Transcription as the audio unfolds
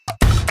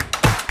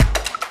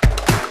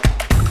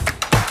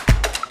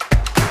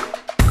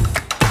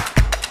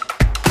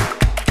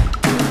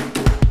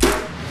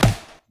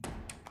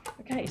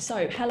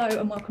So hello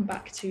and welcome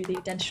back to the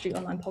Dentistry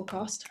Online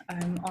podcast.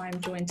 I am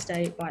joined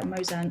today by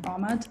Mohsan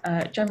Ahmad,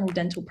 General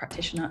Dental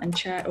Practitioner and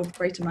Chair of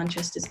Greater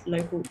Manchester's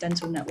local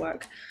dental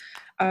network.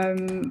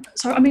 I've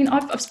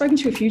spoken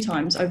to you a few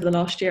times over the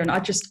last year, and I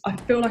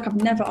feel like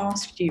I've never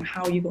asked you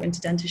how you got into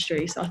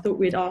dentistry. So I thought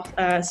we'd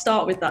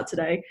start with that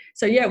today.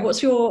 So yeah,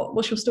 what's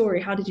your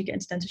story? How did you get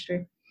into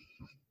dentistry?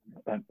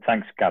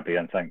 Thanks, Gabby,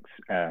 and thanks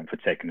for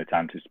taking the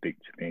time to speak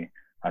to me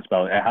as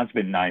well. It has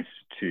been nice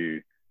to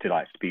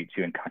speak to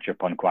you and catch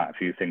up on quite a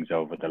few things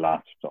over the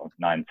last sort of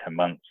 9-10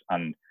 months.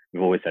 And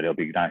we've always said it'll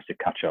be nice to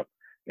catch up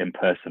in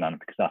person, and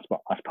because that's what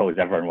I suppose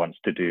everyone wants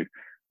to do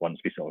once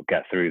we sort of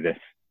get through this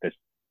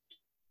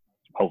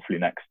hopefully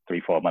next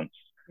 3-4 months.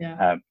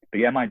 Yeah.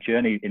 My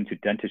journey into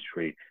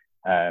dentistry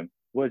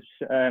was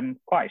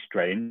quite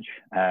strange.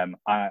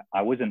 I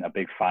wasn't a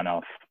big fan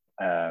of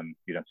the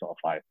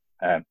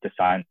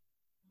sciences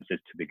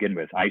to begin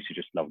with. I used to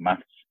just love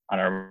maths,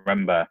 and I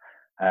remember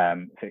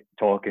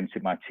talking to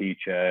my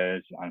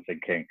teachers and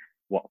thinking,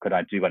 what could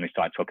I do when we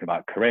started talking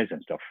about careers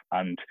and stuff?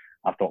 And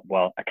I thought,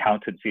 well,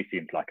 accountancy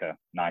seems like a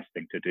nice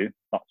thing to do.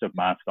 Lots of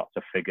maths, lots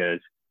of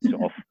figures,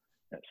 sort of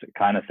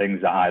kind of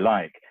things that I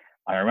like.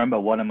 And I remember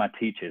one of my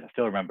teachers, I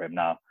still remember him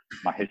now,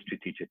 my history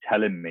teacher,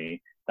 telling me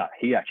that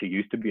he actually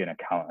used to be an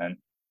accountant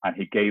and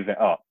he gave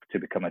it up to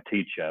become a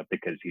teacher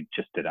because he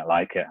just didn't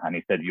like it. And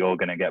he said, you're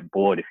going to get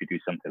bored if you do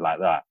something like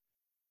that.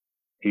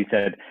 He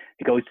said,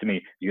 he goes to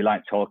me, you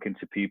like talking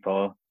to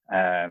people,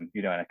 an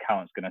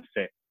accountant's going to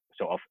sit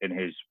sort of in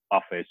his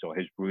office or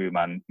his room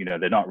and,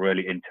 they're not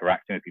really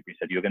interacting with people. He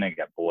said, you're going to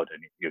get bored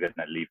and you're going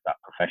to leave that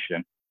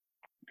profession.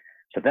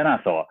 So then I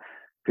thought,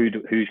 who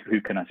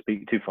can I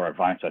speak to for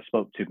advice? So I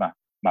spoke to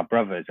my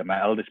brothers, and my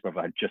eldest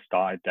brother had just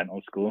started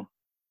dental school.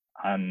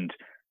 And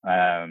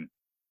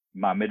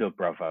my middle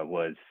brother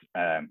was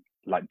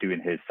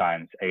doing his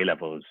science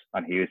A-levels,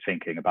 and he was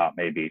thinking about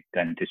maybe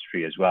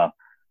dentistry as well.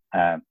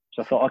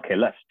 So I thought, okay,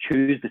 let's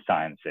choose the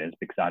sciences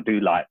because I do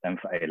like them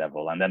for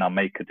A-level, and then I'll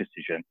make a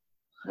decision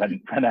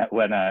when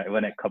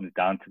it comes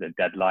down to the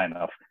deadline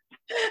of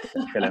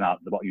filling out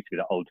what used to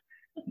be the old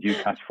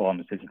UCAS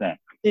forms, isn't it?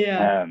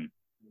 Yeah.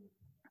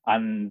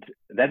 And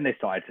then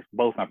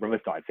both my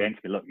brothers started saying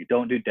to me, look, you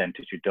don't do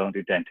dentistry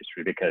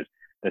because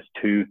there's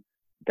 2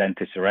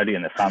 dentists already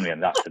in the family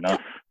and that's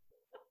enough.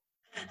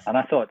 And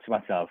I thought to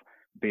myself,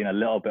 being a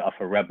little bit of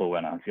a rebel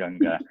when I was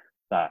younger,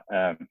 that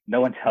no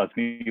one tells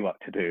me what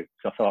to do.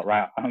 So I thought,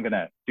 right, I'm going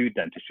to do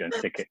dentistry and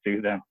stick it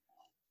to them.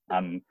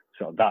 And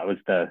so that was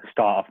the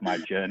start of my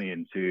journey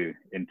into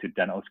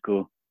dental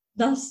school.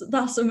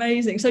 That's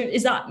amazing. So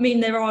does that mean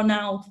there are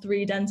now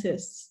 3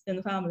 dentists in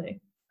the family?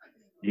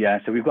 Yeah,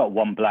 so we've got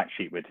one black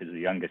sheep, which is the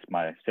youngest,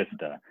 my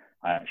sister.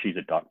 She's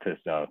a doctor,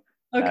 so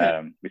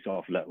okay.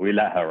 We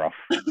let her off.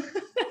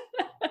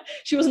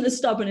 She wasn't as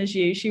stubborn as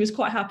you. She was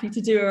quite happy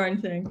to do her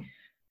own thing.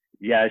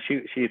 Yeah,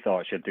 she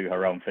thought she'd do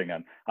her own thing,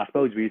 and I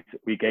suppose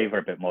we gave her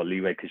a bit more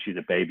leeway because she's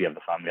a baby of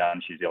the family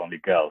and she's the only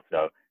girl,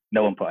 so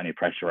no one put any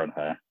pressure on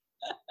her.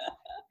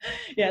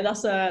 Yeah,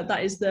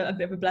 that is a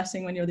bit of a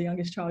blessing when you're the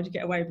youngest child. You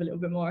get away with a little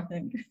bit more, I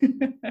think.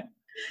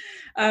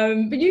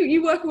 But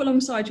you work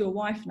alongside your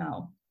wife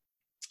now.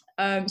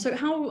 So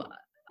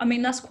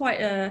that's quite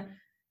an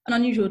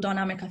unusual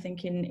dynamic, I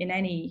think, in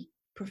any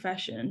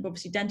profession. But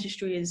obviously,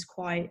 dentistry is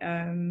quite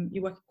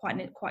you work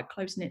quite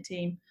close-knit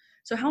team.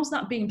 So how's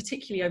that been,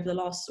 particularly over the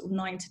last sort of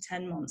 9 to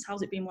 10 months?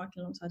 How's it been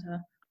working alongside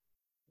her?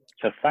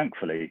 So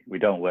thankfully, we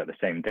don't work the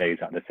same days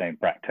at the same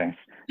practice,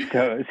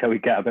 so we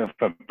get a bit of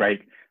a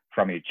break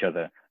from each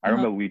other. I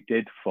remember we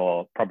did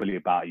for probably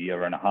about 1.5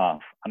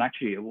 years, and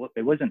actually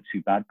it wasn't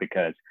too bad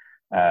because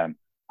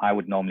I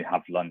would normally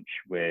have lunch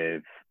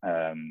with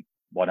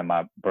one of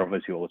my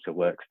brothers who also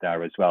works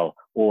there as well,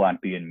 or I'd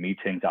be in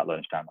meetings at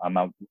lunchtime,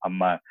 and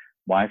my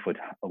wife would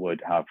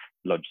have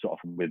lunch sort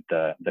of with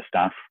the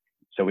staff.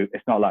 So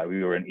it's not like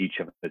we were in each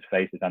other's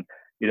faces. And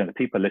the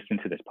people listening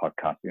to this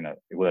podcast,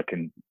 work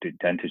in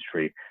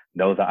dentistry,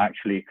 know that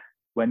actually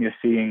when you're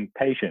seeing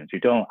patients, you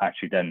don't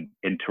actually then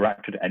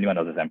interact with anyone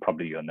other than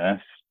probably your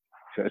nurse.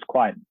 So it's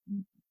quite,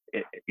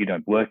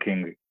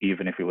 working,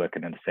 even if we're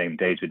working in the same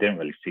days, we didn't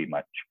really see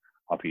much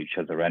of each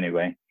other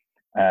anyway.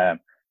 But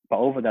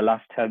over the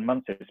last 10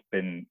 months, it's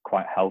been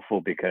quite helpful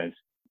because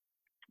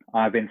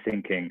I've been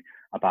thinking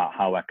about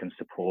how I can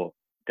support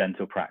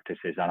dental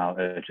practices and our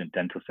urgent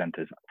dental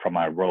centres from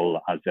my role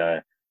as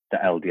the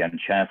LDN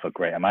chair for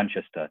Greater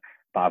Manchester.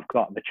 But I've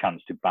got the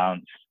chance to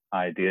bounce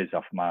ideas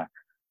off my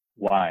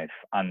wife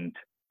and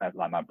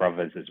my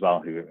brothers as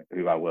well,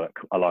 who I work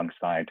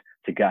alongside,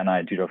 to get an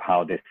idea of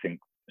how they think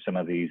some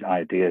of these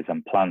ideas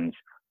and plans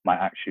might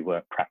actually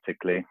work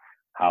practically,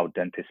 how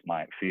dentists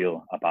might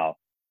feel about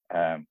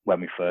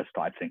when we first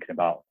started thinking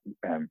about,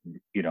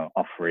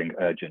 offering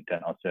urgent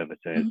dental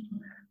services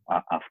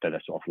after the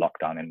sort of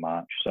lockdown in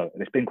March. So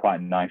it's been quite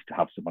nice to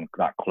have someone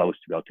that close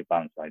to be able to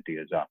bounce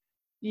ideas up.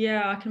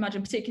 Yeah, I can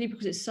imagine, particularly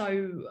because it's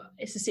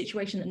a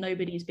situation that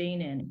nobody's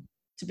been in.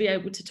 To be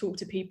able to talk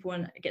to people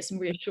and get some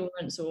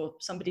reassurance, or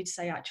somebody to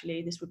say,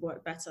 actually, this would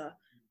work better.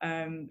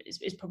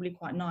 is probably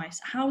quite nice.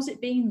 How's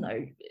it been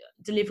though,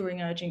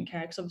 delivering urgent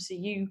care? Because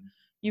obviously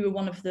you were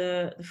one of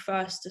the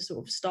first to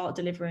sort of start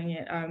delivering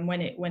it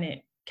when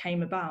it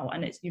came about,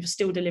 and you're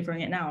still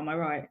delivering it now. Am I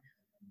right?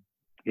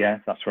 Yeah,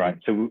 that's right.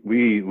 So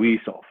we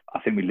sort of, I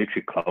think we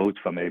literally closed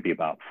for maybe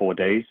about 4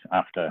 days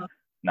after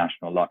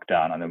national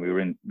lockdown, and then we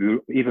were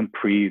even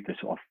pre the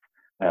sort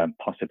of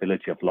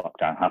possibility of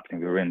lockdown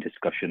happening. We were in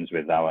discussions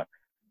with our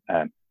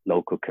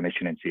local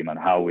commissioning team on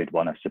how we'd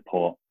want to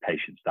support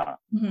patients that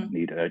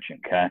need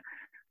urgent care.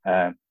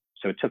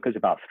 So it took us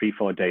about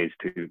 3-4 days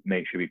to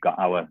make sure we've got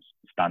our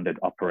standard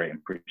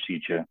operating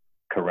procedure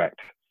correct,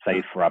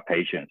 safe for our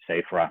patients,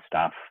 safe for our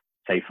staff,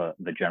 safe for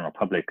the general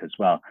public as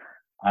well.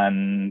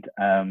 And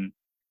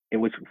it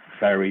was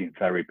very,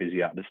 very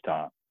busy at the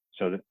start.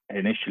 So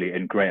initially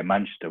in Greater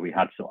Manchester, we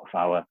had sort of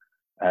our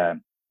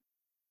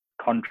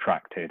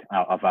contracted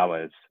out of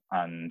hours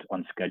and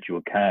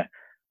unscheduled care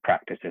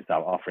practices that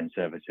were offering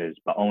services,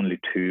 but only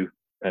 2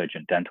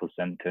 urgent dental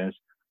centres.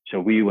 So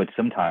we would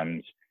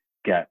sometimes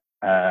get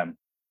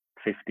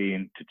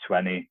 15 to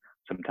 20,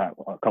 sometimes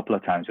a couple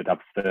of times we'd have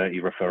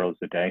 30 referrals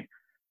a day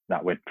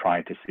that we'd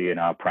try to see in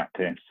our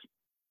practice.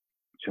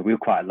 So we were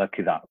quite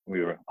lucky that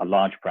we were a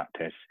large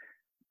practice,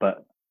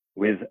 but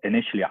with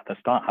initially at the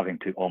start having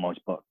to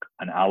almost book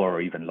an hour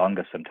or even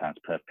longer sometimes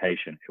per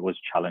patient, it was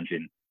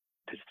challenging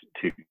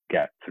to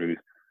get through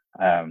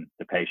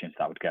the patients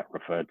that would get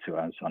referred to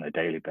us on a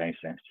daily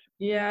basis.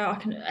 Yeah,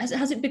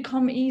 has it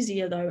become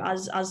easier though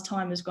as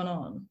time has gone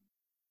on?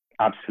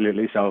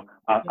 Absolutely. So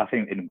I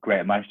think in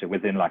Greater Manchester,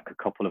 within like a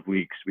couple of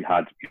weeks, we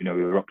had, we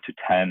were up to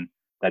 10,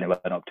 then it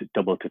went up to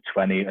double to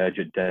 20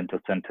 urgent dental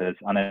centres.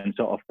 And then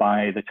sort of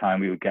by the time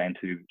we were getting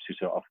to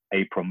sort of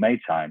April, May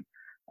time,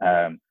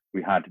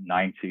 we had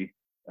 90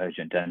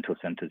 urgent dental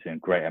centres in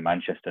Greater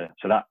Manchester.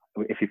 So that,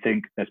 if you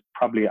think, there's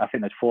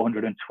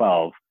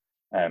 412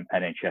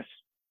 NHS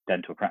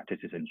dental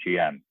practices in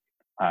GM.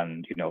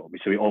 And,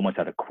 so we almost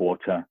had a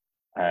quarter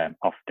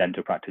of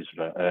dental practices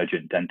for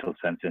urgent dental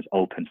centres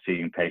open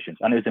seeing patients.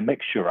 And it was a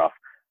mixture of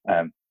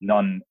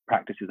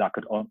non-practices that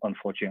could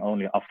unfortunately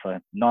only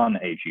offer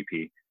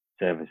non-AGP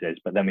services,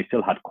 but then we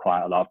still had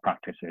quite a lot of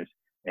practices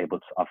able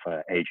to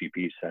offer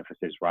AGP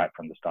services right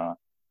from the start.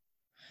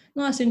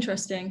 No, that's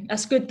interesting.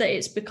 That's good that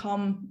it's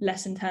become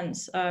less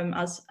intense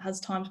as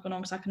time's gone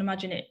on, because I can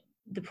imagine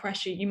the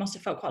pressure, you must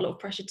have felt quite a lot of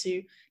pressure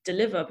to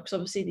deliver, because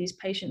obviously these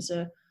patients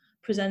are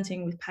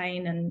presenting with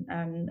pain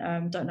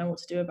and don't know what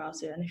to do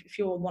about it. And if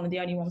you're one of the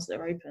only ones that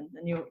are open,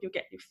 then you're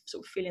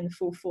sort of feeling the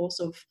full force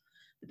of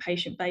the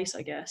patient base,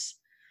 I guess.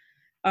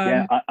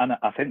 Yeah, and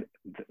I think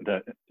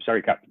the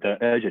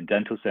urgent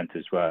dental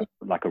centres were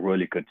like a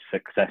really good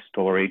success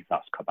story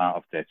that's come out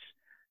of this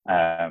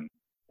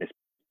this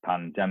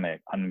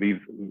pandemic, and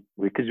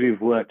because we've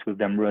worked with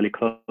them really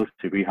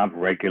closely. We have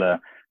regular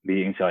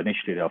meetings. So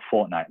initially they were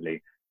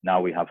fortnightly.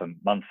 Now we have them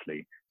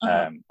monthly,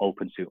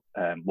 open to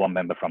one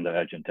member from the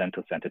urgent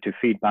dental centre to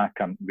feedback,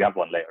 and we have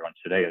one later on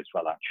today as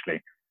well,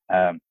 actually.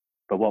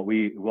 But what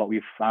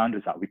we found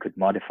is that we could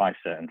modify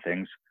certain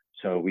things.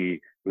 So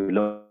we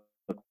looked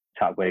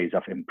at ways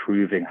of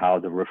improving how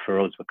the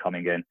referrals were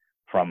coming in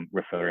from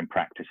referring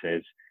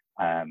practices,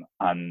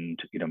 and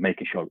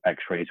making sure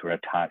x-rays were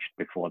attached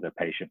before the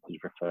patient was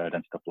referred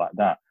and stuff like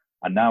that.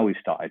 And now we've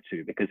started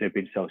to, because they've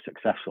been so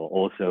successful,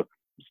 also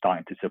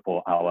starting to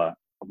support our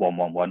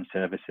 111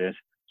 services,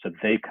 so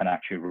they can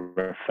actually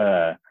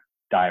refer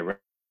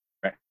directly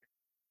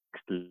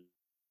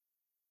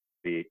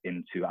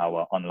into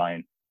our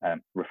online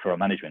referral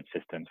management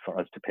systems for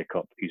us to pick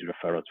up these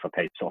referrals for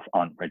patients who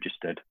aren't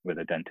registered with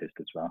a dentist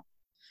as well.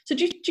 So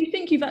do you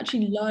think you've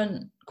actually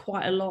learned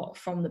quite a lot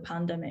from the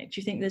pandemic?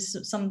 Do you think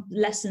there's some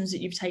lessons that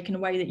you've taken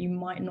away that you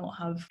might not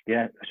have?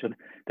 Yeah, so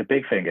the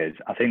big thing is,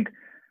 I think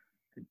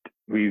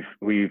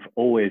we've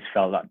always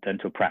felt that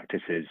dental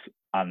practices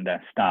and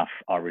their staff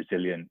are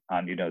resilient,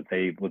 and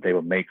they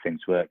will make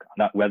things work.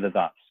 And that, whether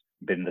that's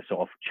been the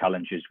sort of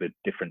challenges with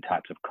different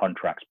types of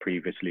contracts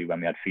previously when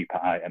we had fee per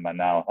item, and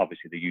now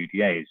obviously the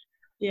UDAs.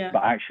 Yeah.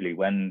 But actually,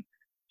 when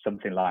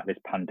something like this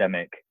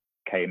pandemic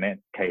came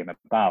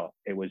about,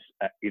 it was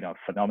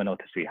phenomenal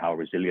to see how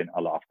resilient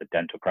a lot of the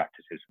dental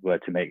practices were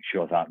to make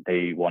sure that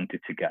they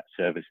wanted to get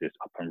services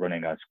up and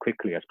running as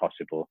quickly as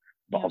possible,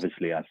 but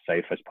obviously as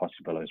safe as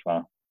possible as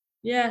well.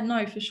 Yeah,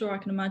 no, for sure, I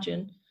can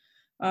imagine.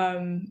 I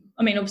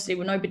mean, obviously,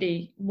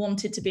 nobody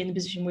wanted to be in the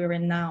position we're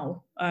in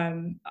now.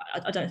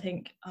 I don't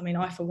think,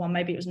 I for one,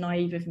 maybe it was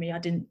naive of me, I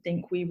didn't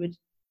think we would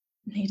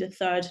need a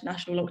third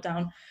national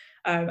lockdown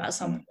at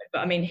some point.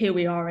 But here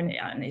we are,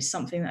 and it's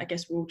something that I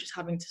guess we're all just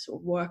having to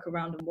sort of work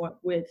around and work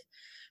with.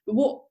 But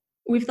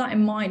with that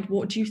in mind,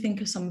 what do you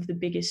think are some of the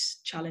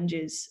biggest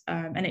challenges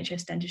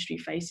NHS dentistry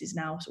faces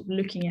now, sort of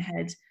looking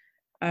ahead,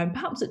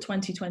 perhaps at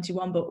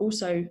 2021, but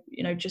also,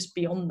 just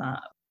beyond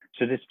that?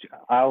 So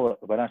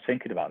when I was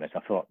thinking about this, I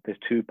thought there's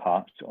 2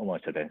 parts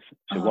almost to this.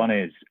 So one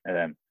is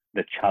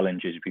the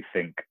challenges we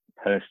think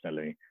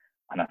personally,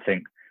 and I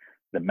think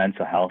the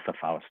mental health of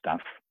our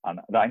staff, and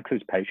that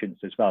includes patients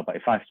as well. But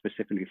if I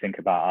specifically think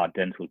about our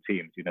dental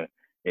teams,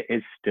 it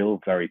is still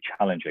very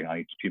challenging.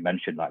 You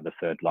mentioned like the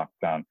third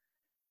lockdown,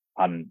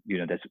 and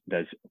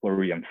there's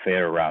worry and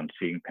fear around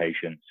seeing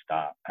patients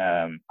that,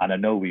 and I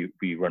know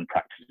we run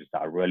practices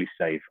that are really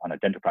safe, and a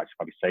dental practice is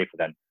probably safer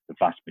than the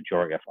vast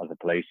majority of other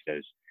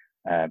places,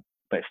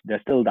 but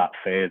there's still that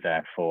fear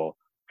there for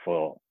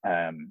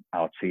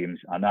our teams,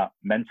 and that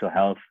mental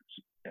health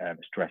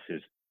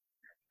stresses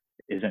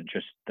isn't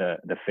just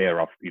the fear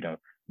of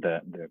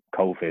the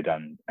COVID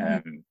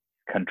and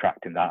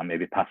contracting that and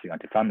maybe passing on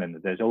to family.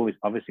 There's always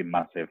obviously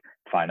massive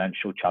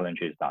financial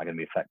challenges that are going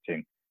to be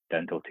affecting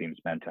dental teams'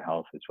 mental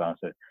health as well.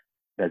 So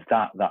there's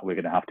that we're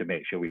going to have to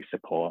make sure we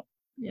support.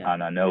 Yeah.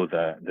 And I know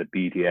the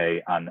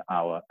BDA and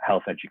our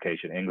Health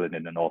Education England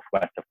in the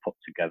Northwest have put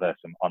together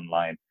some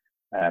online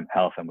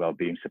health and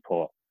wellbeing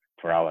support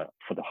for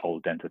the whole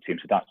dental team.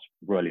 So that's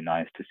really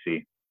nice to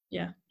see.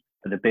 Yeah.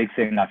 But the big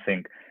thing, I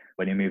think,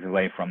 when you move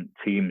away from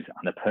teams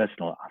and the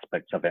personal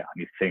aspects of it,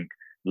 and you think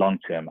long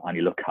term, and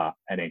you look at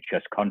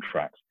NHS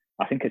contracts,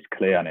 I think it's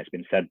clear, and it's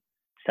been said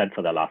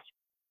for the last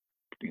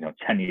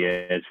 10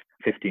 years,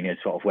 15 years,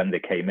 sort of when they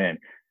came in,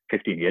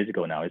 15 years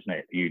ago now, isn't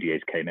it?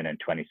 UDAs came in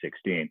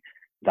 2016,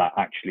 that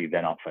actually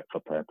they're not fit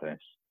for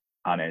purpose,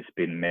 and it's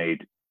been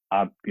made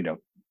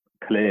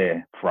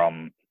clear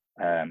from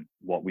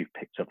what we've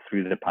picked up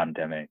through the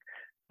pandemic,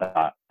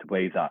 that the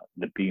way that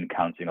the bean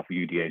counting of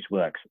UDAs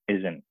works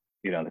isn't,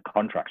 the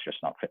contract's just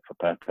not fit for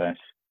purpose.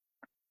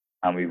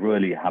 And we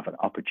really have an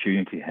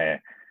opportunity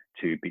here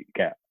to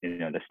get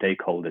the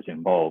stakeholders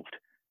involved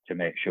to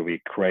make sure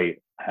we create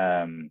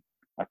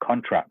a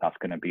contract that's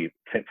going to be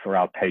fit for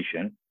our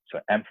patient. So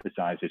it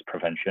emphasizes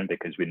prevention,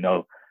 because we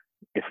know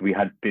if we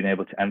had been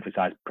able to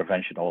emphasize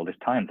prevention all this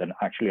time, then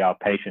actually our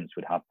patients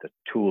would have the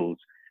tools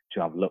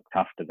to have looked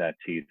after their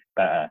teeth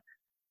better,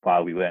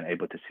 while we weren't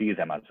able to see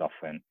them as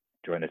often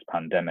during this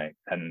pandemic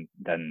and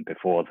then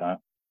before that.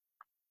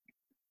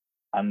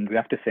 And we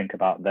have to think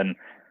about then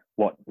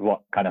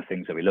what kind of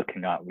things are we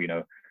looking at?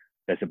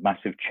 There's a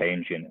massive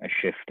change in a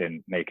shift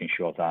in making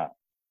sure that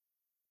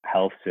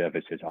health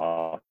services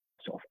are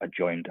sort of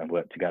adjoined and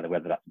work together,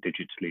 whether that's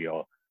digitally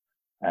or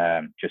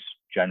just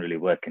generally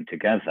working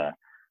together.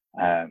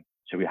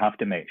 So we have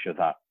to make sure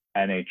that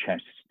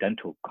NHS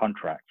dental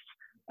contracts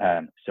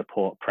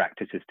support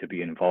practices to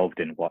be involved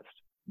in what's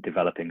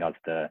developing as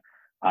the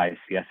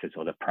ICSs,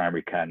 or the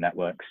primary care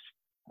networks,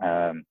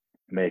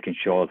 making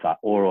sure that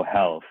oral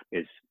health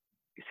is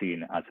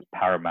seen as a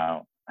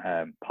paramount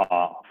part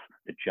of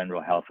the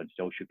general health and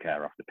social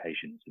care of the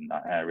patients in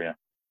that area.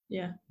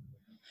 Yeah.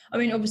 I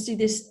mean, obviously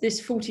this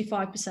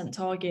 45%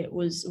 target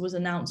was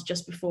announced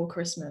just before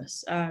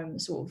Christmas,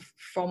 sort of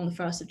from the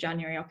 1st of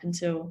January up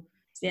until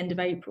the end of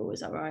April,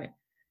 is that right?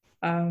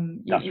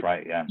 That's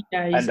right, yeah.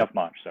 End of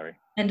March, sorry.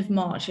 End of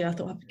March, yeah. I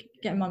thought I'm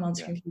getting my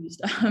months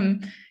confused.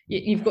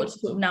 You've got to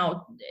sort of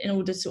now, in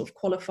order to sort of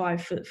qualify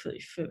for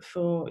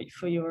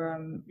your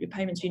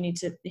payments, you need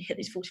to hit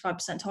these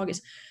 45%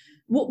 targets.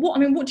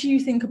 What do you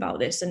think about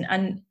this,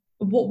 and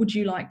what would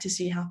you like to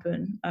see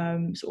happen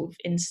sort of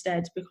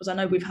instead? Because I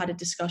know we've had a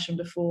discussion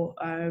before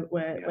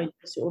where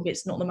sort of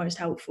it's not the most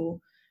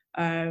helpful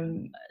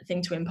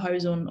thing to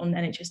impose on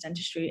NHS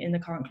dentistry in the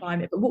current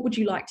climate. But what would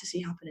you like to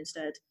see happen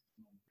instead?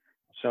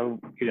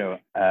 So,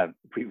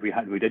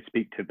 we did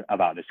speak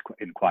about this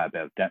in quite a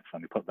bit of depth,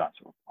 and we put that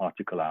sort of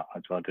article out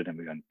as well, didn't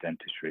we, on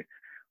dentistry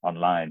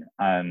online.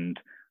 And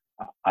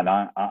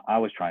I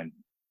was trying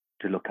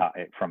to look at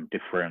it from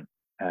different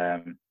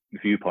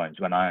viewpoints.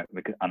 And I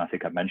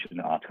think I mentioned in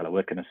the article, I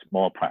work in a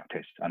small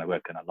practice and I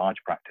work in a large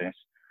practice,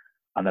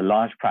 and the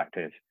large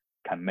practice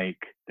can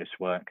make this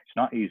work. It's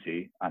not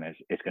easy, and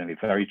it's going to be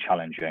very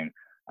challenging.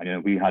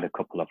 And we had a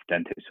couple of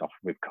dentists off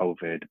with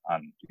COVID,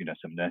 and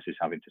some nurses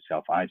having to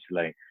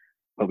self-isolate,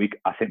 but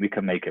I think we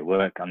can make it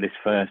work. And this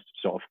first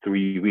sort of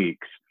 3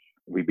 weeks,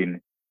 we've been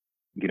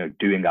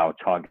doing our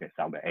targets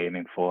that we're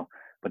aiming for.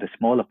 But the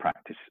smaller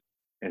practice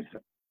is,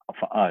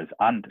 for us,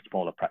 and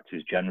smaller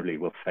practices generally,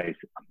 will face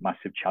a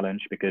massive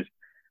challenge, because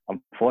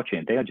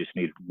unfortunately they just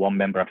need one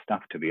member of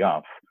staff to be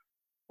off,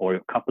 or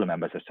a couple of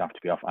members of staff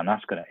to be off, and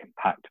that's going to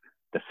impact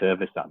the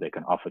service that they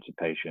can offer to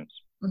patients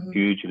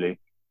hugely.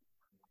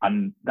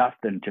 And that's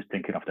then just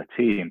thinking of the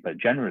team, but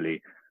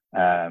generally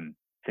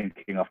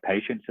thinking of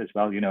patients as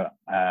well.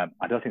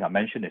 I don't think I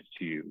mentioned this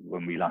to you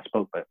when we last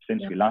spoke, but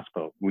since we last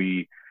spoke,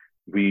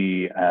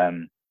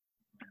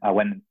 I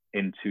went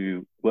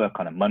into work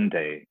on a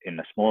Monday in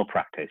a small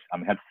practice,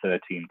 and we had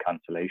 13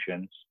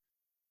 cancellations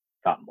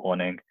that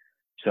morning.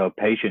 So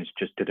patients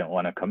just didn't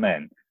want to come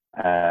in,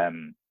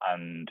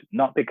 and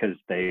not because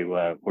they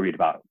were worried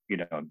about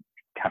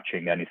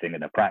catching anything in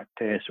the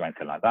practice or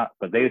anything like that,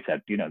 but they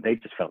said they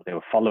just felt they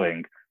were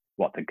following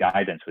what the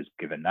guidance was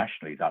given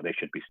nationally, that they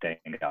should be staying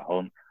at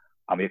home.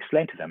 And we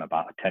explained to them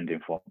about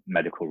attending for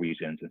medical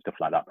reasons and stuff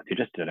like that, but they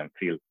just didn't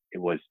feel it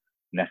was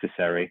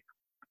necessary.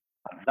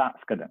 And that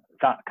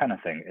kind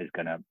of thing is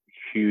gonna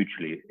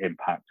hugely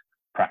impact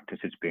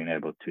practices being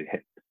able to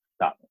hit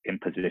that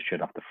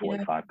imposition of the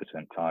 45%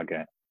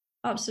 target.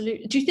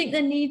 Absolutely. Do you think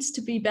there needs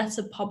to be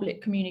better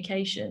public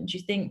communication? Do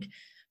you think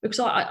because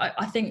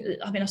I think,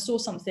 I mean, I saw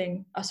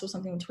something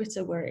on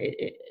Twitter where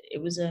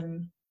it was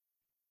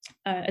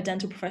a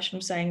dental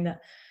professional saying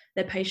that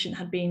their patient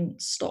had been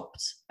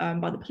stopped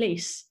by the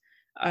police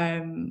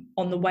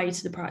on the way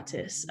to the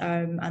practice,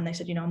 and they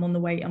said, you know, I'm on the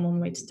way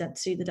to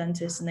see the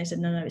dentist, and they said,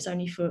 no, it's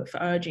only for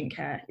urgent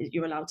care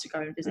you're allowed to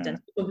go and visit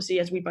dentist. Obviously,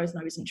 as we both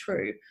know, isn't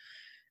true.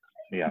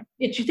 Yeah.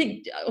 Do you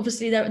think,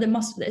 obviously,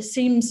 it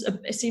seems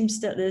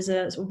that there's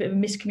a sort of bit of a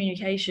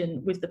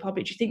miscommunication with the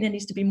public? Do you think there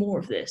needs to be more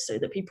of this so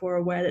that people are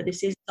aware that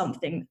this is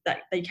something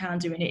that they can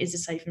do and it is a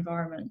safe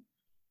environment?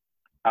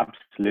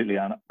 Absolutely,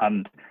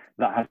 and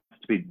that has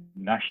to be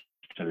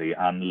nationally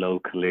and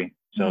locally.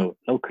 So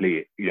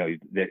locally, you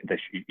know,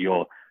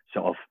 your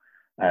sort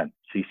of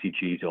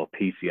CCGs or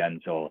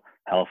PCNs or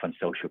health and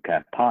social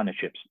care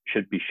partnerships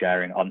should be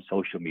sharing on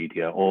social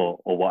media or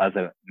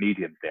whatever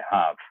medium they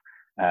have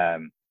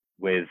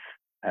with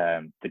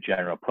the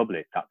general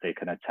public, that they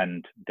can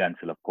attend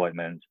dental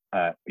appointments,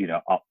 you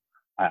know,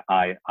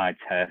 eye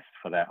tests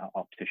for their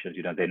opticians.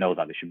 You know, they know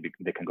that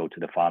they can go to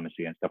the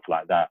pharmacy and stuff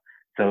like that.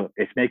 So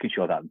it's making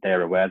sure that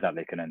they're aware that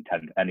they can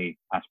attend any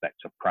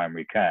aspects of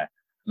primary care.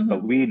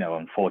 But we know,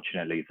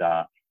 unfortunately,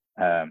 that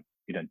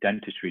you know,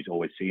 dentistry is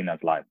always seen as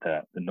like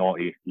the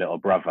naughty little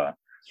brother,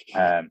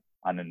 and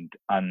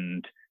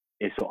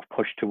is sort of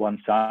pushed to one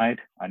side.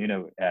 And you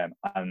know,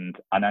 and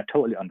I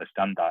totally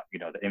understand that, you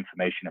know, the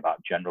information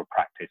about general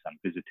practice and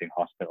visiting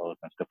hospitals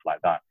and stuff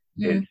like that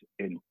is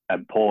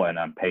important,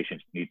 and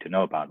patients need to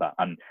know about that.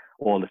 And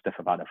all the stuff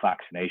about the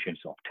vaccination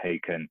sort of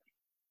taken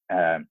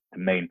the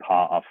main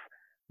part of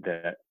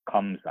the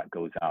comms that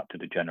goes out to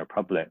the general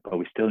public, but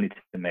we still need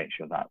to make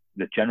sure that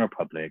the general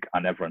public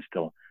and everyone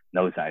still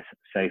knows that it's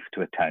safe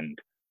to attend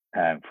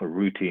for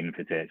routine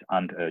visits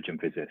and urgent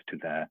visits to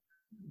their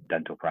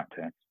dental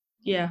practice.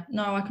 Yeah,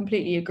 no, I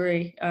completely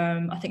agree.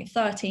 I think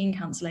 13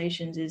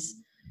 cancellations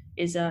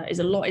is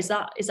a lot. Is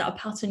that a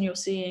pattern you're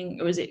seeing,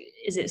 or is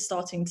it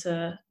starting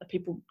to, are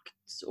people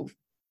sort of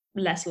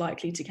less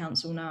likely to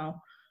cancel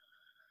now?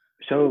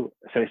 So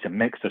it's a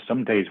mix. So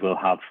some days we'll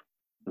have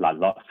like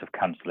lots of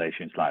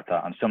cancellations like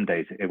that, and some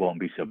days it won't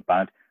be so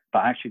bad.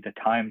 But actually, the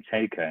time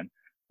taken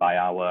by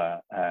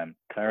our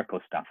clerical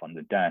staff on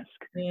the desk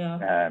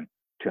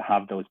to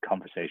have those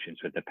conversations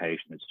with the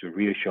patients, to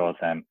reassure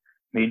them,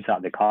 means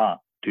that they can't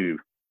do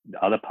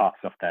the other parts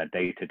of their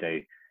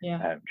day-to-day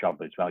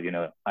job as well. You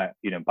know,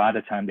 by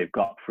the time they've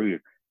got through,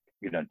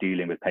 you know,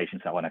 dealing with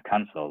patients that want to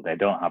cancel, they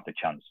don't have the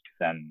chance to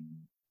then,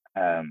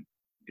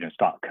 you know,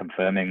 start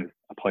confirming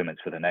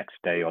appointments for the next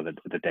day or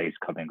the days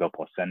coming up,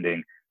 or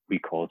sending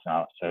recalls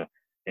out. So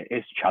it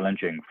is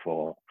challenging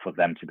for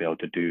them to be able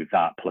to do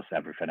that plus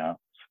everything else.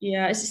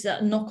 Yeah, it's just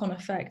that knock-on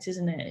effect,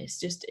 isn't it? It's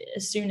just,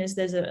 as soon as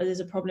there's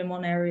a problem in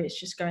one area, it's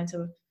just going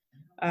to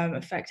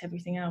affect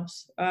everything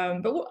else.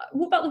 But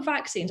what about the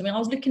vaccines? I mean, I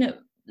was looking at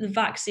the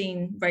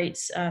vaccine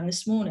rates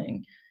this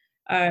morning,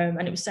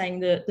 and it was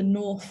saying that the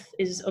north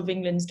of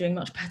England's doing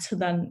much better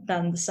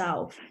than the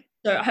south.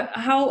 So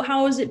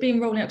how has it been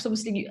rolling out? Because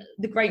obviously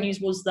the great news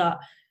was that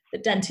the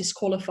dentists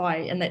qualify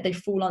and that they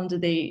fall under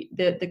the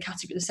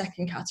category, the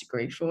second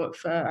category for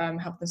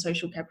health and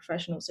social care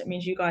professionals. So it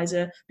means you guys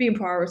are being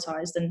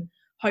prioritised, and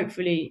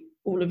hopefully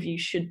all of you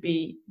should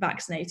be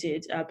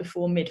vaccinated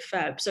before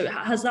mid-Feb. So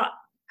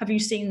have you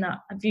seen that?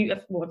 Have you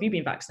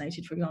been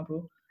vaccinated, for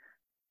example?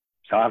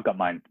 So I've got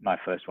my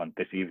first one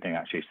this evening,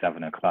 actually,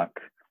 7 o'clock.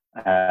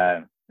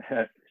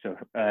 So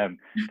I'm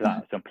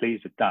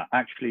pleased with that.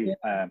 Actually,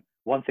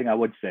 one thing I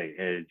would say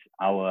is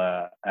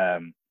our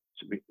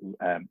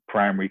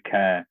primary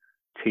care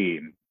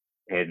team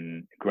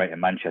in Greater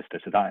Manchester.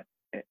 So that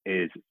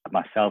is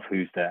myself,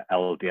 who's the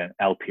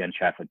LPN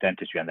chair for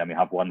dentistry, and then we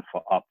have one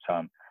for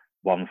optom,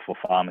 one for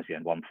pharmacy,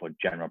 and one for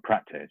general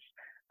practice.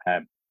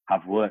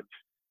 Have worked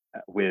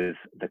with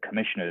the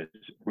commissioners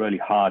really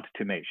hard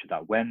to make sure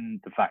that when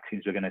the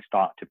vaccines are going to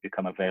start to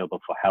become available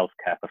for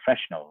healthcare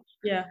professionals,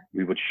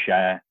 we would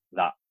share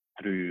that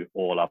through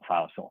all of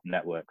our sort of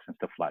networks and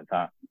stuff like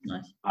that.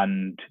 Nice.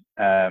 And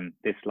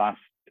this last,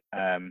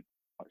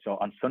 so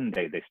on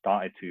Sunday, they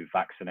started to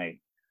vaccinate.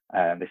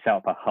 They set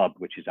up a hub,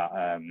 which is at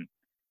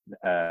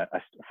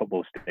a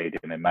football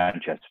stadium in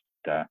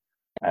Manchester,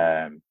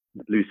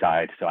 Blue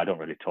Side. So I don't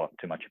really talk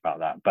too much about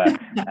that, but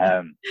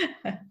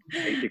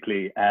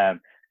basically,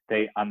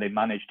 they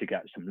managed to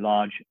get some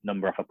large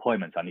number of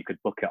appointments, and you could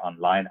book it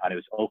online, and it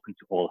was open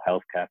to all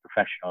healthcare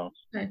professionals.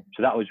 Okay.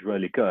 So that was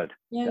really good.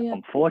 The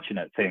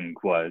unfortunate thing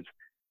was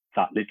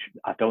that literally,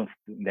 I don't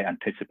think they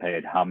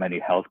anticipated how many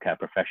healthcare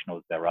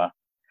professionals there are.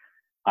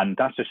 And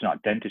that's just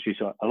not dentistry.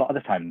 So a lot of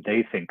the time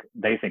they think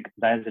there's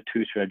a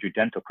 2-surgery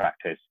dental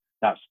practice,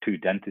 that's 2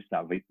 dentists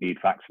that we need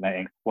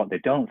vaccinating. What they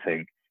don't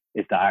think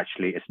is that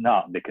actually it's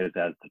not, because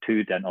there's the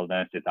 2 dental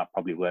nurses that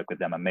probably work with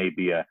them, and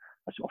maybe a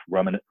sort of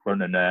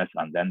runner nurse,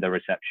 and then the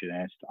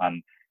receptionist,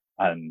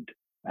 and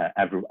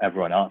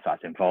everyone else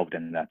that's involved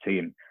in that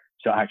team.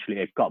 So actually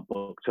it got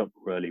booked up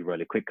really,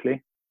 really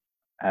quickly.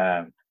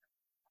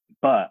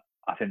 But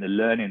I think the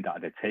learning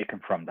that they've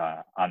taken from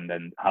that, and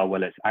then how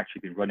well it's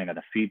actually been running, and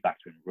the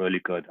feedback's been really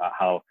good at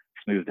how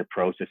smooth the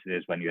process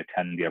is when you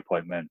attend the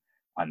appointment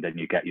and then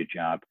you get your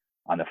jab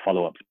and the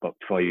follow-up's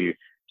booked for you.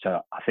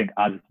 So I think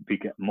as we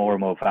get more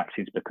and more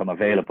vaccines become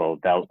available,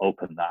 they'll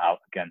open that out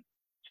again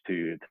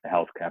to the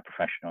healthcare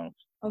professionals.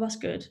 Oh, that's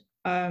good.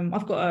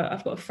 I've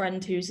got a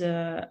friend who's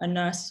a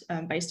nurse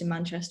based in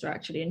Manchester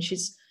actually, and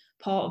she's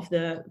part of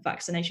the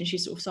vaccination.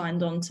 She's sort of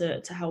signed on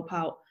to help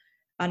out.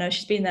 I know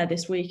she's been there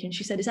this week, and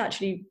she said it's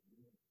actually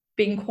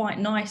been quite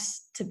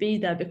nice to be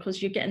there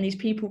because you're getting these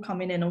people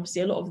coming in.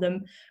 Obviously, a lot of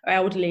them are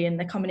elderly, and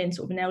they're coming in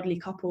sort of in elderly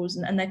couples,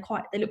 and they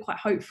look quite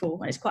hopeful,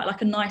 and it's quite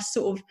like a nice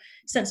sort of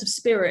sense of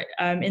spirit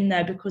in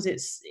there because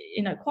it's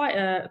quite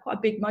a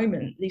big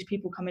moment. These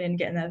people coming in and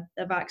getting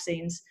their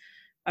vaccines.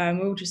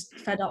 We're all just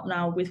fed up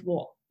now with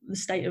what the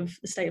state of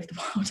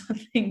the world, I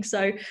think.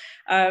 So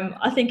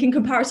I think in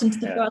comparison to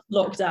the first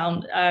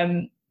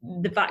lockdown,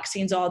 the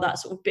vaccines are that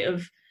sort of bit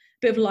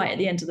of light at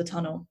the end of the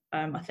tunnel,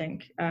 I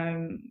think.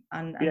 And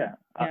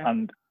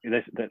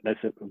there's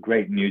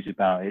great news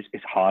about it.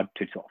 It's hard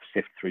to sort of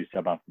sift through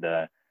some of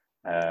the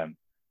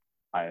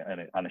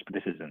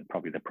this isn't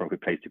probably the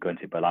appropriate place to go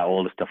into, but like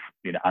all the stuff,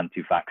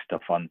 anti-vax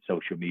stuff on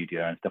social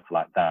media and stuff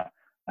like that.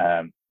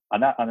 And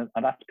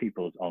that's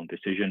people's own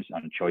decisions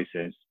and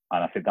choices.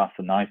 And I think that's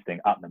the nice thing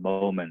at the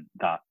moment,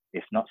 that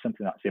it's not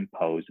something that's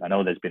imposed. I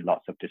know there's been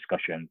lots of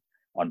discussion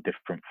on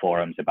different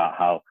forums about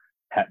how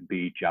Hep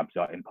B jabs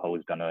are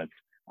imposed on us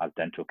as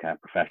dental care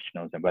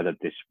professionals and whether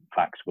this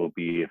vax will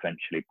be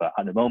eventually. But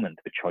at the moment,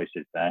 the choice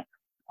is there,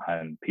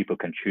 and people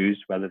can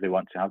choose whether they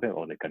want to have it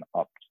or they can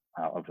opt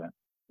out of it.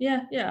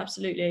 Yeah,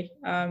 absolutely.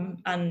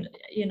 And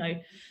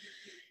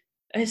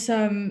it's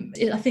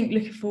I think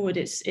looking forward,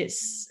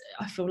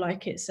 I feel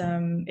like it's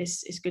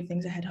good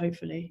things ahead,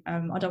 hopefully.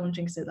 I don't want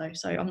to jinx it though,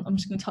 so I'm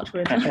just going to touch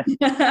wood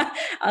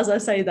as I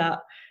say that.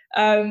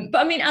 But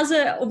I mean,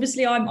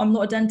 obviously I'm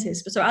not a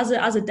dentist, but so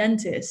as a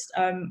dentist,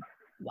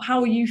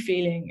 how are you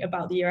feeling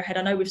about the year ahead?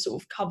 I know we've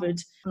sort of covered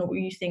what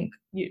you think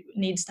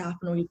needs to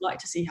happen or you'd like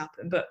to see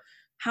happen, but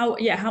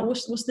what's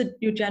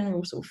your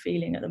general sort of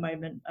feeling at the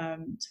moment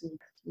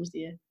towards the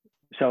year?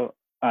 So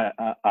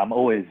I'm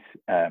always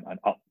an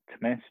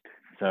optimist.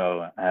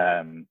 So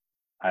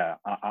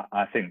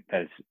I think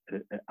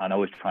I'm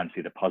always trying to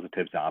see the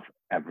positives out of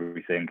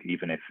everything,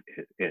 even if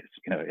it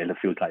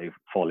feels like you're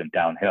falling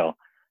downhill.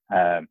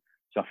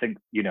 So I think,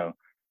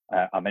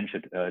 I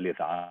mentioned earlier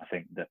that I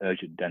think the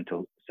urgent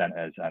dental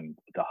centres and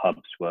the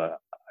hubs were,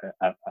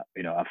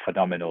 a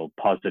phenomenal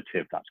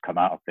positive that's come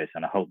out of this.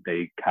 And I hope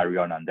they carry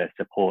on and they're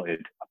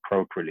supported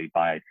appropriately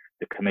by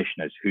the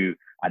commissioners, who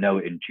I know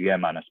in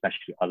GM and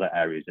especially other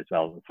areas as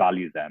well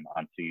value them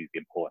and see the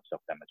importance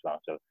of them as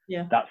well. So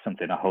that's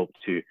something I hope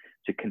to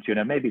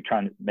continue, maybe try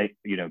and make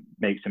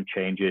some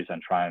changes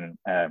and try and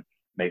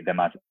make them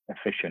as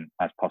efficient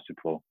as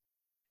possible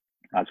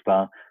as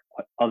well.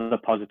 Other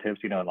positives,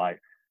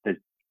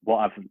 what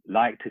I've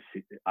liked to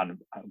see and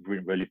I'm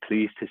really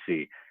pleased to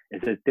see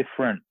is there's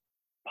different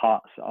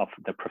parts of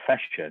the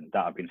profession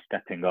that have been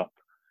stepping up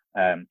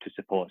to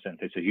support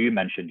something. So you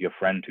mentioned your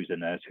friend who's a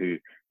nurse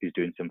who's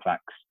doing some vax,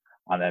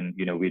 and then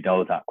we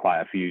know that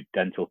quite a few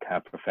dental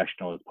care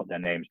professionals put their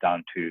names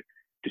down to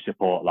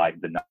support, like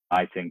the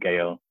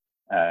Nightingale,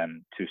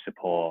 to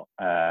support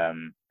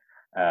the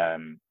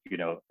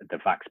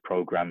vax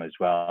program as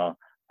well.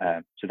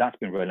 So that's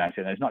been really nice.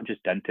 And it's not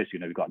just dentists,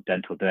 we've got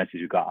dental nurses,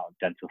 we've got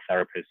dental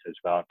therapists as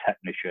well,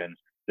 technicians.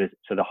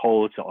 So the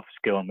whole sort of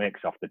skill mix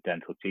of the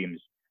dental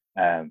teams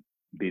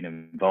being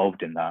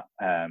involved in that.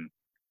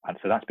 And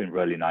so that's been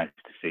really nice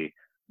to see.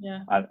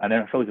 Yeah. And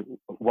then I suppose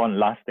one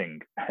last thing,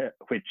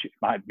 which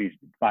might be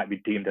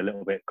deemed a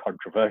little bit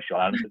controversial.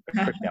 And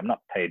personally, I'm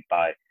not paid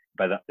by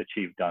the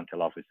chief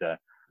dental officer,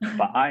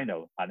 but I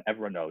know, and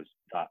everyone knows,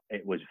 that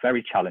it was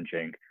very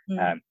challenging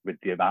with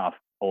the amount of,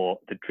 or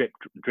the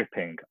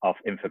dripping of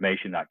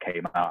information that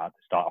came out at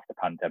the start of the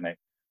pandemic.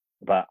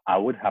 But I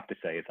would have to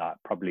say that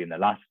probably in the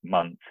last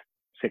month,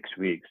 6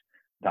 weeks,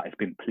 that it's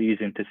been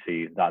pleasing to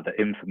see that the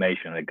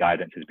information and the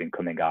guidance has been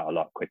coming out a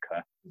lot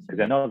quicker. Because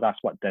I know that's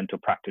what dental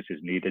practices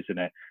need, isn't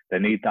it? They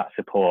need that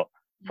support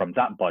from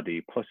that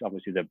body, plus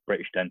obviously the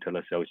British Dental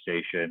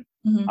Association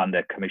and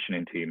their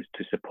commissioning teams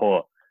to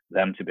support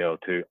them to be able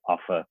to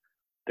offer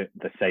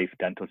the safe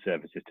dental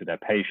services to their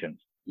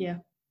patients. Yeah.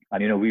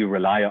 And we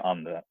rely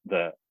on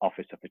the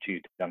Office of the Chief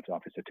Dental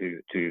Officer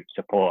to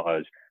support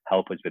us,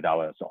 help us with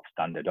our sort of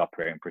standard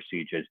operating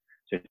procedures.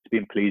 So it's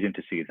been pleasing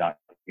to see that,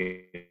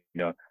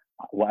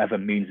 whatever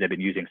means they've been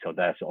using, so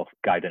their sort of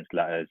guidance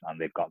letters,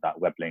 and they've got that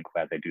web link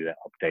where they do their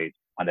updates.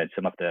 And then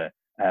some of the,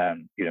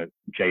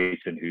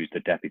 Jason, who's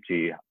the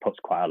deputy, puts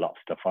quite a lot of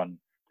stuff on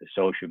the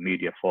social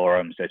media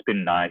forums. So it's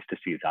been nice to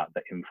see that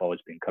the info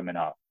has been coming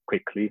out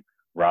quickly,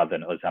 rather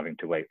than us having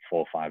to wait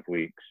 4 or 5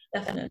 weeks.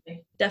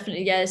 Definitely.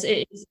 Yes,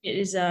 it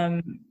is.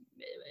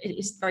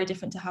 It's very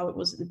different to how it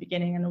was at the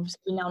beginning, and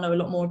obviously we now know a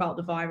lot more about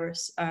the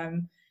virus.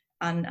 And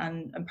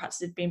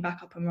practice has been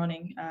back up and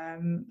running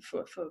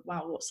for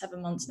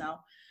 7 months now.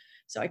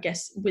 So I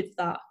guess with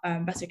that,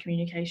 better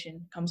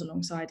communication comes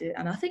alongside it.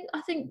 And I think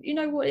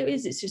what it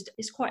is.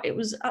 It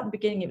was at the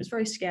beginning, it was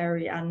very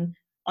scary and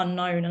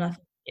unknown, and I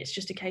think it's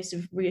just a case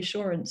of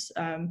reassurance.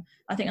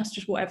 I think that's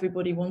just what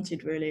everybody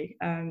wanted, really.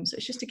 So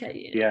it's just a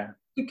case. Yeah.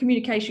 Good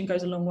communication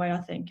goes a long way,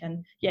 I think.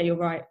 And yeah, you're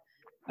right.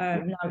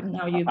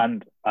 Now you.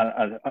 And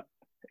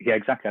yeah,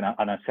 exactly. And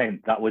I was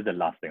saying that was the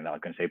last thing that I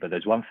was going to say. But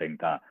there's one thing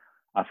that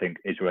I think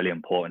is really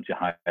important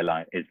to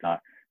highlight is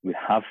that we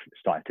have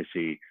started to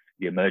see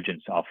the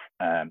emergence of,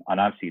 and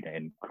I've seen it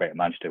in Greater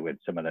Manchester with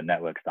some of the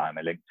networks that I'm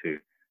linked to,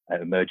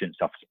 emergence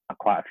of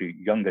quite a few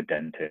younger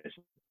dentists,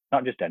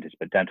 not just dentists,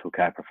 but dental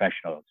care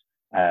professionals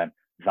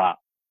that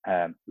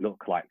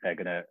look like they're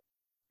going to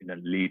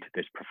lead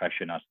this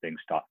profession as things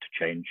start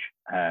to change,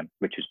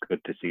 which is good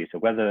to see. So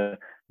whether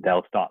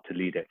they'll start to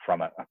lead it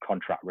from a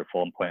contract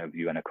reform point of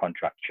view and a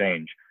contract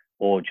change,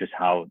 or just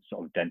how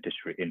sort of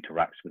dentistry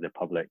interacts with the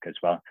public as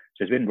well.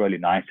 So it's been really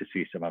nice to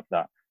see some of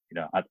that.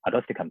 I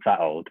don't think I'm that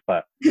old,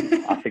 but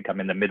I think I'm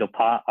in the middle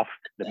part of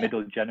the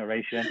middle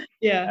generation.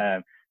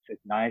 Yeah. So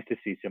it's nice to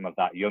see some of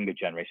that younger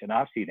generation.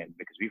 I've seen it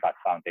because we've had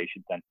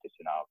foundation dentists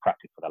in our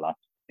practice for the last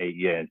 8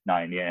 years,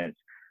 9 years.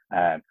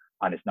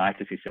 And it's nice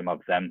to see some of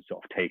them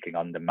sort of taking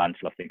on the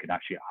mantle of thinking,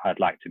 actually, I'd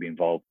like to be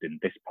involved in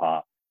this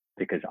part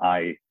because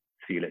I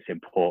feel it's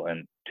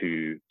important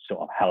to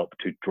sort of help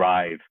to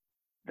drive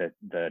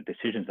the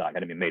decisions that are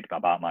going to be made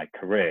about my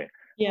career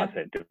as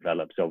it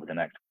develops over the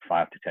next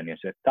 5 to 10 years.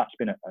 So that's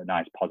been a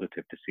nice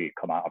positive to see it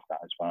come out of that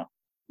as well.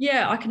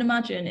 Yeah, I can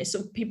imagine it's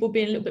sort of people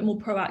being a little bit more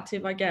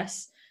proactive, I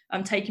guess,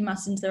 taking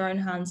matters into their own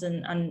hands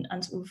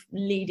and sort of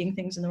leading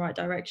things in the right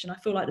direction. I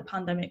feel like the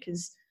pandemic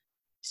has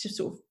just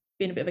sort of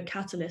been a bit of a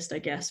catalyst, I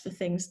guess, for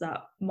things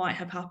that might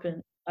have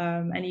happened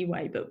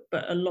anyway, but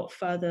a lot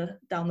further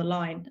down the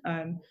line.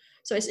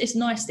 So it's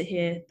nice to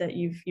hear that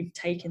you've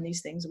taken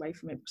these things away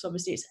from it, because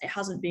obviously it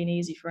hasn't been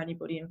easy for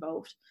anybody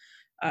involved.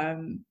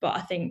 But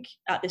I think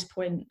at this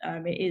point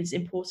it is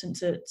important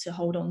to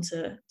hold on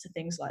to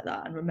things like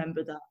that and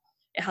remember that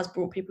it has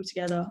brought people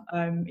together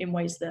in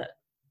ways that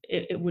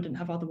it wouldn't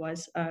have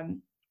otherwise.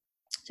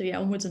 So yeah,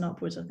 onwards and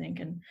upwards, I think,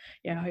 and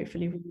yeah,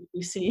 hopefully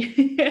we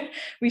see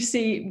we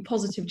see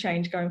positive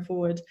change going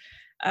forward.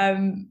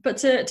 But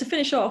to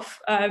finish off,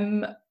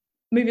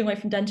 moving away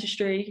from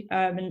dentistry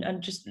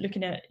and just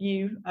looking at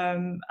you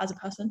as a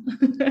person,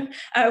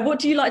 what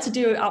do you like to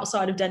do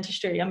outside of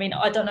dentistry? I mean,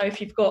 I don't know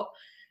if you've got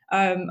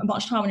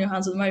much time on your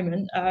hands at the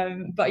moment,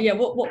 but yeah,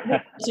 what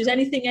is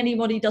anything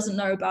anybody doesn't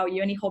know about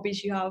you? Any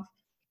hobbies you have?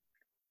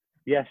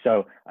 Yeah,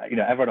 so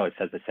everyone always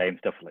says the same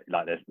stuff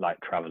like this, like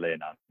traveling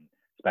and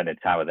spending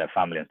time with their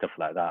family and stuff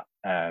like that.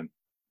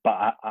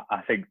 But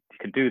I think you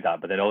can do that,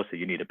 but then also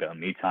you need a bit of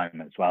me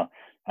time as well.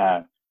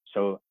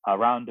 So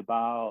around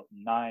about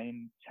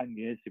 9-10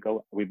 years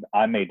ago,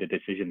 I made the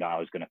decision that I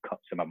was going to cut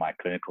some of my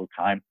clinical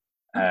time.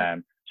 So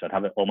I'd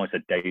have almost a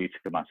day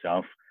to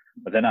myself.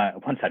 But then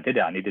once I did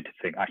it, I needed to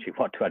think, actually,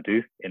 what do I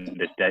do in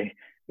this day?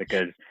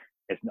 Because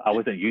I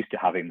wasn't used to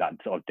having that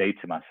sort of day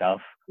to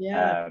myself.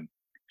 Yeah.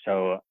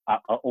 So I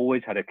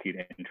always had a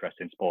keen interest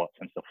in sports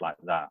and stuff like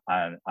that,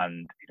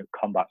 and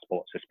combat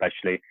sports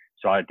especially.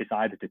 So I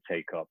decided to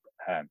take up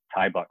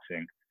Thai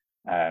boxing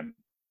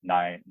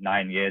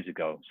 9 years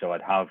ago. So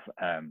I'd have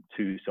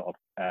 2 sort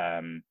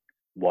of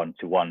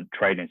one-to-one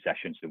training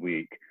sessions a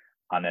week,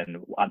 and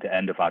then at the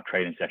end of our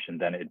training session,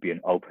 then it'd be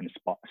an open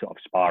sort of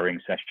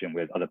sparring session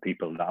with other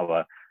people that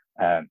were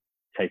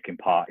taking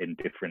part in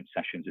different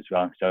sessions as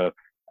well. So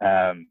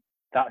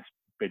that's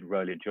been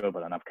really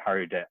enjoyable, and I've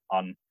carried it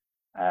on.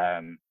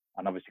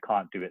 And obviously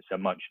can't do it so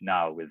much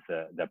now with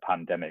the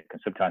pandemic.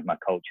 And sometimes my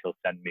coach will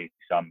send me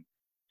some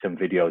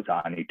videos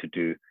that I need to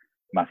do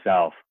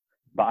myself.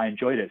 But I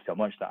enjoyed it so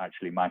much that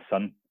actually my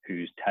son,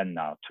 who's 10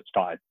 now,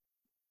 started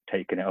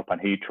taking it up,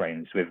 and he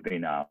trains with me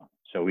now.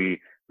 So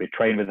we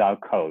train with our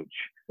coach,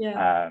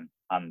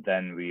 and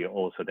then we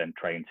also then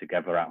train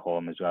together at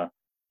home as well.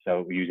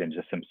 So we're using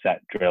just some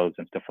set drills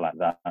and stuff like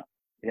that.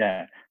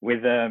 Yeah,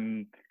 with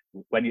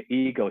when your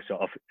ego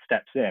sort of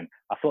steps in,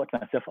 I thought to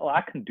myself, oh,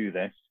 I can do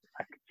this.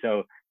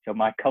 So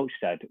my coach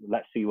said,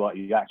 let's see what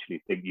you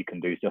actually think you can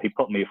do. So he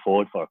put me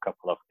forward for a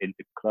couple of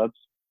inter clubs,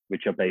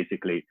 which are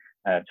basically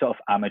sort of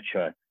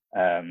amateur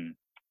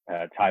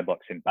Thai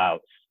boxing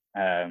bouts.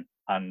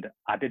 And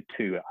I did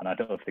 2, and I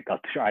don't think I'll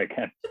try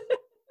again.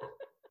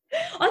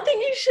 I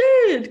think you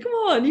should. Come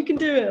on, you can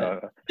do it.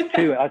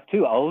 I was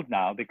too old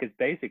now, because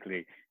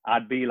basically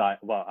I'd be like,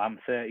 well, I'm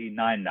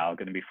 39 now,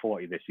 going to be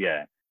 40 this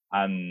year.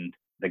 And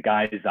the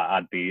guys that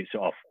I'd be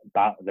sort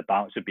of, the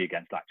bouts would be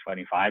against like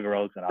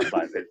 25-year-olds. And I was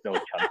like, there's no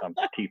chance I'm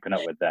keeping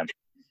up with them.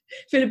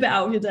 Feel a bit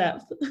out of your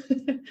depth.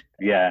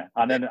 Yeah.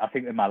 And then I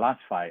think in my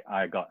last fight,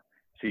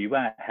 so you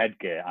wear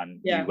headgear and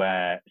you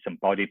wear some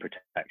body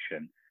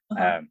protection.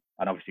 And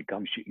obviously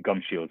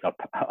gum shields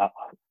are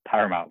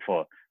paramount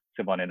for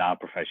someone in our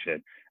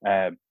profession.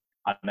 And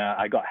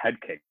I got head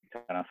kicked,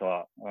 and I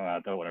thought, oh, I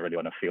don't really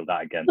want to feel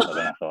that again. So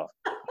then I thought,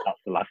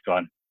 that's the last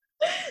one.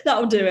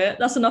 That'll do it.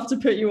 That's enough to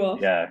put you off.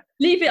 Yeah.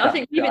 Leave it. I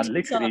think leave it to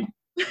literally.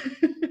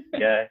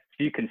 Yeah.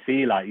 So you can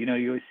see, like,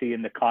 you see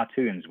in the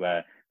cartoons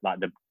where like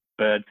the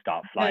birds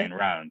start flying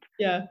around.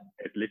 Yeah.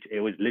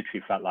 It was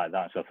literally felt like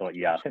that. So I thought,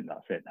 yeah, I think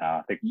that's it now.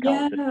 I think it's Yeah,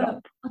 time to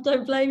stop. I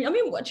don't blame you. I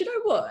mean, do you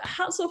know what?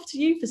 Hats off to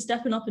you for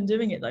stepping up and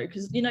doing it though,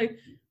 because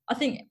I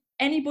think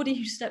anybody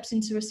who steps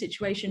into a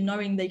situation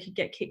knowing they could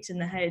get kicked in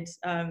the head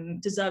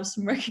deserves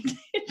some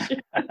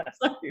recognition.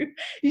 So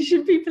you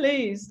should be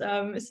pleased.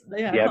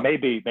 Yeah,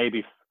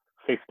 maybe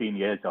 15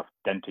 years of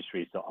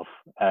dentistry sort of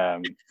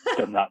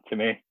done that to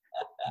me.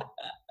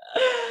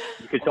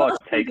 You could sort of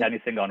take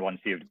anything on once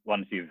you've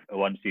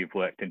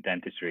worked in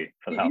dentistry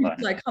for that long.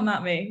 Like, come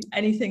at me,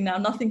 anything now,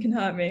 nothing can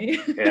hurt me.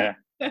 Yeah.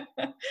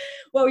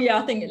 Well, yeah,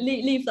 I think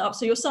leave that up.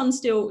 So your son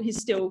he's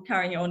still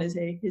carrying it on, is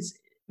he?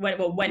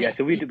 Yeah.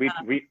 So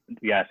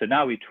so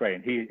now we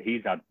train.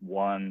 He's had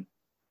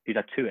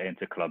 2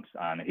 inter clubs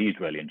and he's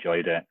really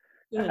enjoyed it.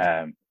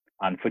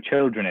 And for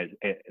children,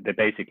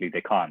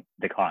 they can't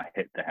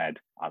hit the head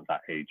at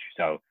that age.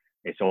 So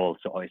it's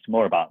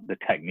more about the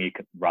technique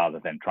rather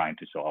than trying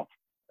to sort of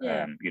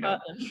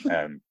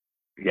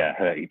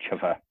hurt each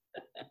other.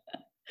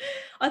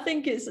 I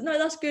think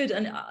that's good,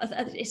 and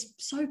it's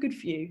so good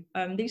for you.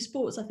 These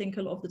sports, I think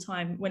a lot of the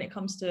time when it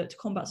comes to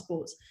combat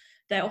sports,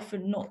 they're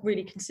often not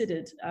really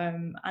considered,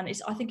 and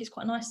I think it's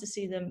quite nice to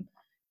see them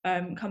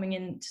coming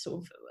in to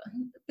sort of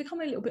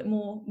becoming a little bit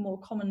more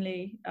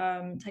commonly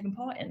taken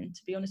part in,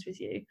 to be honest with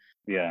you.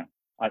 Yeah,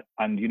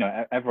 and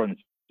everyone's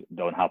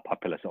known how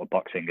popular sort of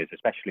boxing is,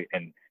 especially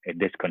in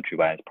this country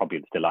where it's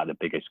probably still like the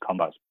biggest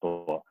combat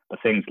sport.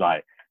 But things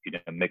like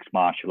mixed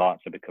martial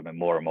arts are becoming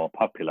more and more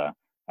popular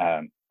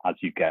as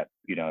you get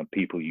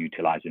people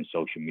utilizing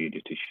social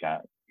media to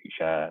share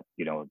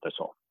the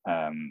sort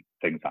of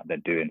things that they're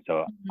doing.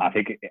 So I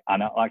think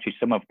and actually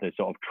some of the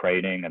sort of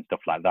training and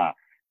stuff like that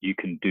you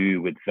can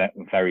do with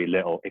very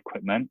little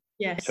equipment.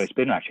 Yes. So it's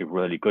been actually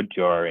really good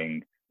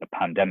during the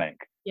pandemic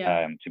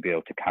to be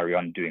able to carry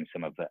on doing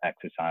some of the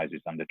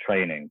exercises and the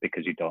training,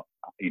 because you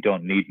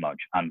don't need much,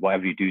 and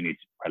whatever you do need is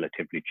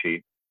relatively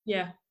cheap.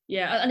 Yeah,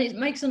 and it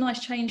makes a nice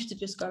change to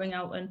just going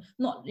out and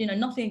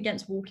nothing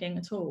against walking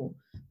at all,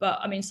 but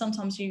I mean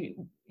sometimes you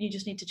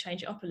just need to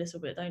change it up a little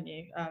bit, don't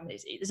you?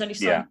 There's only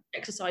some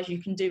exercise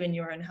you can do in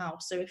your own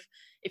house, so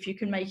if you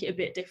can make it a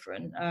bit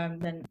different,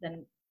 then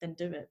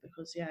do it,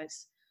 because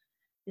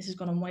this has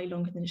gone on way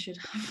longer than it should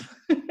have.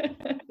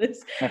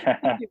 This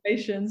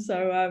occupation.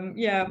 So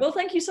well,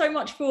 thank you so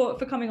much for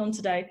coming on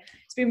today.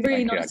 It's been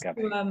really nice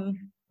to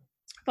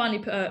finally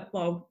put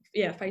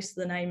face to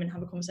the name and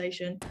have a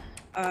conversation.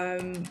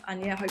 And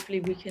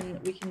hopefully we can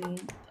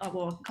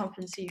come up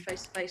and see you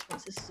face to face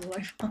once this is all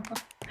over.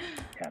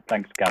 Yeah,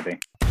 thanks, Gabby.